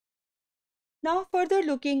Now, further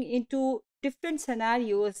looking into different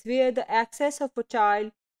scenarios where the access of a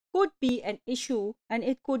child could be an issue, and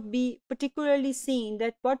it could be particularly seen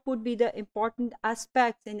that what would be the important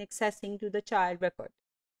aspects in accessing to the child record.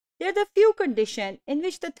 There are the few conditions in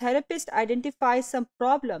which the therapist identifies some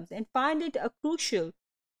problems and find it a crucial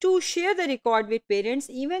to share the record with parents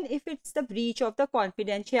even if it's the breach of the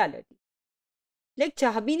confidentiality. Like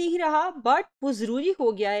चाह भी नहीं रहा but वो ज़रूरी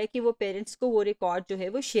हो गया है कि वो पेरेंट्स को वो रिकॉर्ड जो है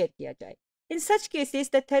वो शेयर किया जाए. In such cases,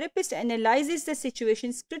 the therapist analyzes the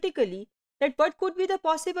situations critically that what could be the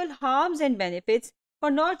possible harms and benefits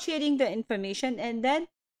for not sharing the information, and then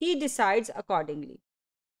he decides accordingly.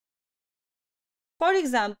 For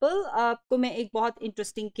example आपको मैं एक बहुत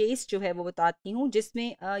interesting case जो है वो बताती हूँ जिसमें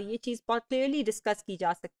ये चीज़ बहुत क्लियरली डिस्कस की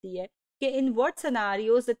जा सकती है कि in what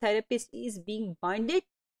scenarios the therapist is being binded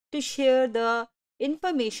to share the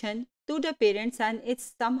information to the parents, and it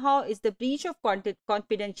somehow is the breach of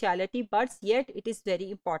confidentiality, but yet it is very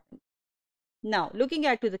important. Now, looking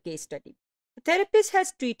at to the case study. The therapist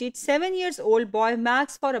has treated 7-year-old boy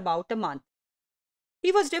Max for about a month.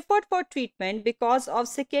 He was referred for treatment because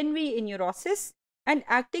of secondary neurosis and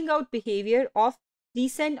acting out behavior of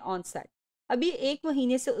recent onset. अभी 1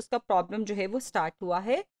 महीने से उसका problem जो है वो start हुआ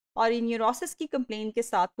है और न्यूरोसिस की कंप्लेन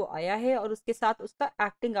के साथ वो आया है और उसके साथ उसका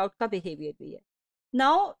एक्टिंग आउट का बिहेवियर भी है.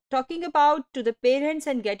 Now, talking about to the parents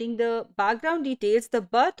and getting the background details, the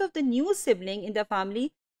birth of the new sibling in the family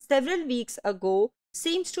several weeks ago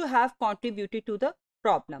seems to have contributed to the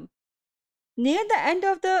problem. Near the end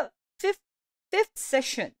of the fifth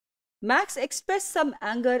session, Max expressed some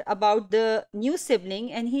anger about the new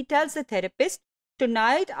sibling and he tells the therapist,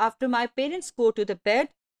 "Tonight, after my parents go to the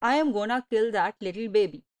bed, I am gonna kill that little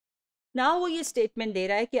baby." ना वो ये statement दे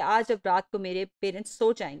रहा है कि आज जब रात को मेरे पेरेंट्स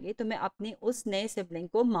सो जाएंगे तो मैं अपने उस नए सिबलिंग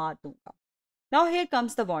को मार दूंगा. Now here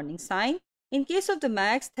comes the warning sign. In case of the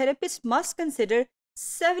max, therapist must consider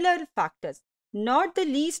several factors, not the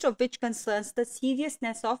least of which concerns the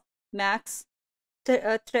seriousness of max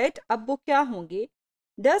threat. अब वो क्या होंगे?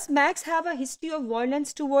 Does max have a history of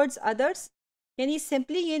violence towards others? यानी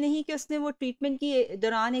simply ये नहीं कि उसने वो ट्रीटमेंट की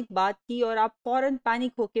दौरान एक बात की और आप फौरन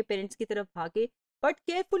पैनिक होके पेरेंट्स की तरफ भागे, but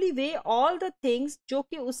carefully way all the things जो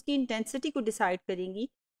कि उसकी इंटेंसिटी को डिसाइड करेंगी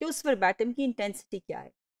कि उस वर्बैटम की इंटेंसिटी क्या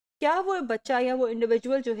है. क्या वो बच्चा या वो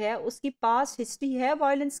इंडिविजुअल जो है उसकी पास्ट हिस्ट्री है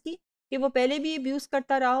वायलेंस की, कि वो पहले भी अब्यूज़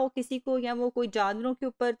करता रहा हो किसी को, या वो कोई जानवरों के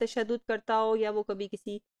ऊपर तशद्दुद करता हो, या वो कभी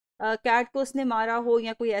किसी कैट को उसने मारा हो,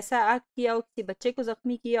 या कोई ऐसा एक्ट किया हो, किसी बच्चे को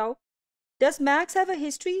जख्मी किया हो. Does max have a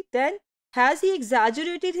history? Then has he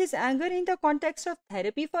exaggerated his anger in the context of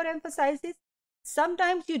therapy for एम्फसाइसिस?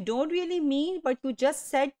 Sometimes you don't really mean but you just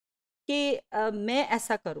said कि मैं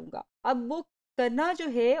ऐसा करूँगा. अब वो करना जो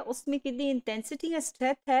है उसमें कितनी इंटेंसिटी या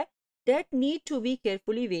स्ट्रेंथ है, that need to be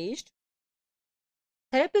carefully weighed.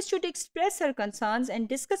 Therapist should express her concerns and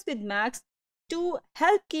discuss with Max to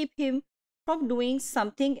help keep him from doing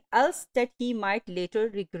something else that he might later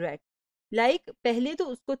regret. Like पहले तो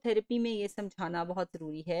उसको therapy में ये समझाना बहुत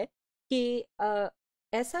ज़रूरी है कि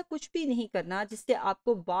ऐसा कुछ भी नहीं करना जिससे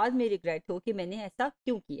आपको बाद में रिग्रेट हो कि मैंने ऐसा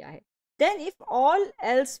क्यों किया है. Then if all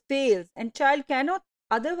else fails and child can not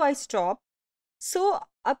otherwise stop, सो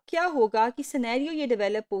अब क्या होगा कि सिनेरियो ये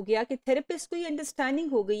डेवलप हो गया कि थेरेपिस्ट को ये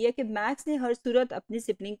अंडरस्टैंडिंग हो गई है कि मैक्स ने हर सूरत अपने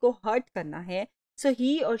सिबलिंग को हर्ट करना है, सो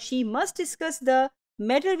ही और she must discuss the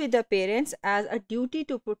matter with the parents as a duty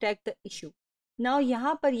to protect the issue. Now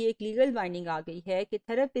यहाँ पर ये एक लीगल बाइंडिंग आ गई है कि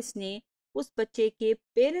थेरेपिस्ट ने उस बच्चे के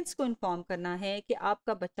पेरेंट्स को इन्फॉर्म करना है कि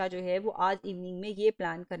आपका बच्चा जो है वो आज इवनिंग में ये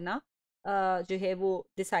प्लान करना जो है वो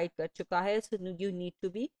डिसाइड कर चुका है, so you need to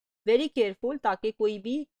be very careful ताकि कोई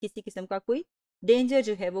भी किसी किस्म का कोई डेंजर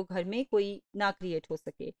जो है वो घर में कोई ना क्रिएट हो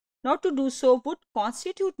सके. Not to do so would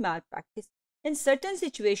constitute mail practice in certain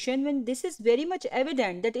situation when this is very much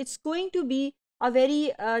evident that it's going to be a very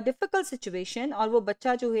difficult situation, और वो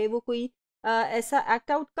बच्चा जो है वो कोई ऐसा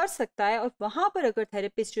एक्ट आउट कर सकता है, और वहाँ पर अगर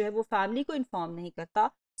थेरेपिस्ट जो है वो फैमिली को इन्फॉर्म नहीं करता,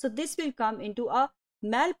 so this will come into a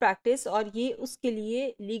mail practice, और ये उसके लिए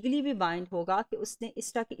लीगली भी बाइंड होगा कि उसने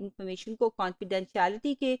इस तरह की इंफॉर्मेशन को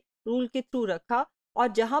कॉन्फिडेंशियलिटी के रूल के थ्रू रखा और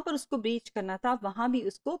जहाँ पर उसको ब्रीच करना था वहाँ भी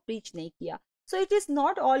उसको ब्रीच नहीं किया. So it is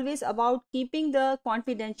not always about keeping the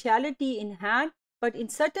confidentiality in hand, but in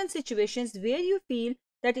certain situations where you feel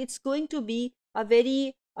that it's going to be a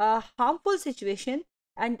very harmful situation,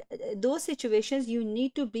 and those situations you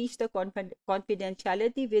need to breach the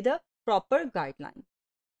confidentiality with a proper guideline.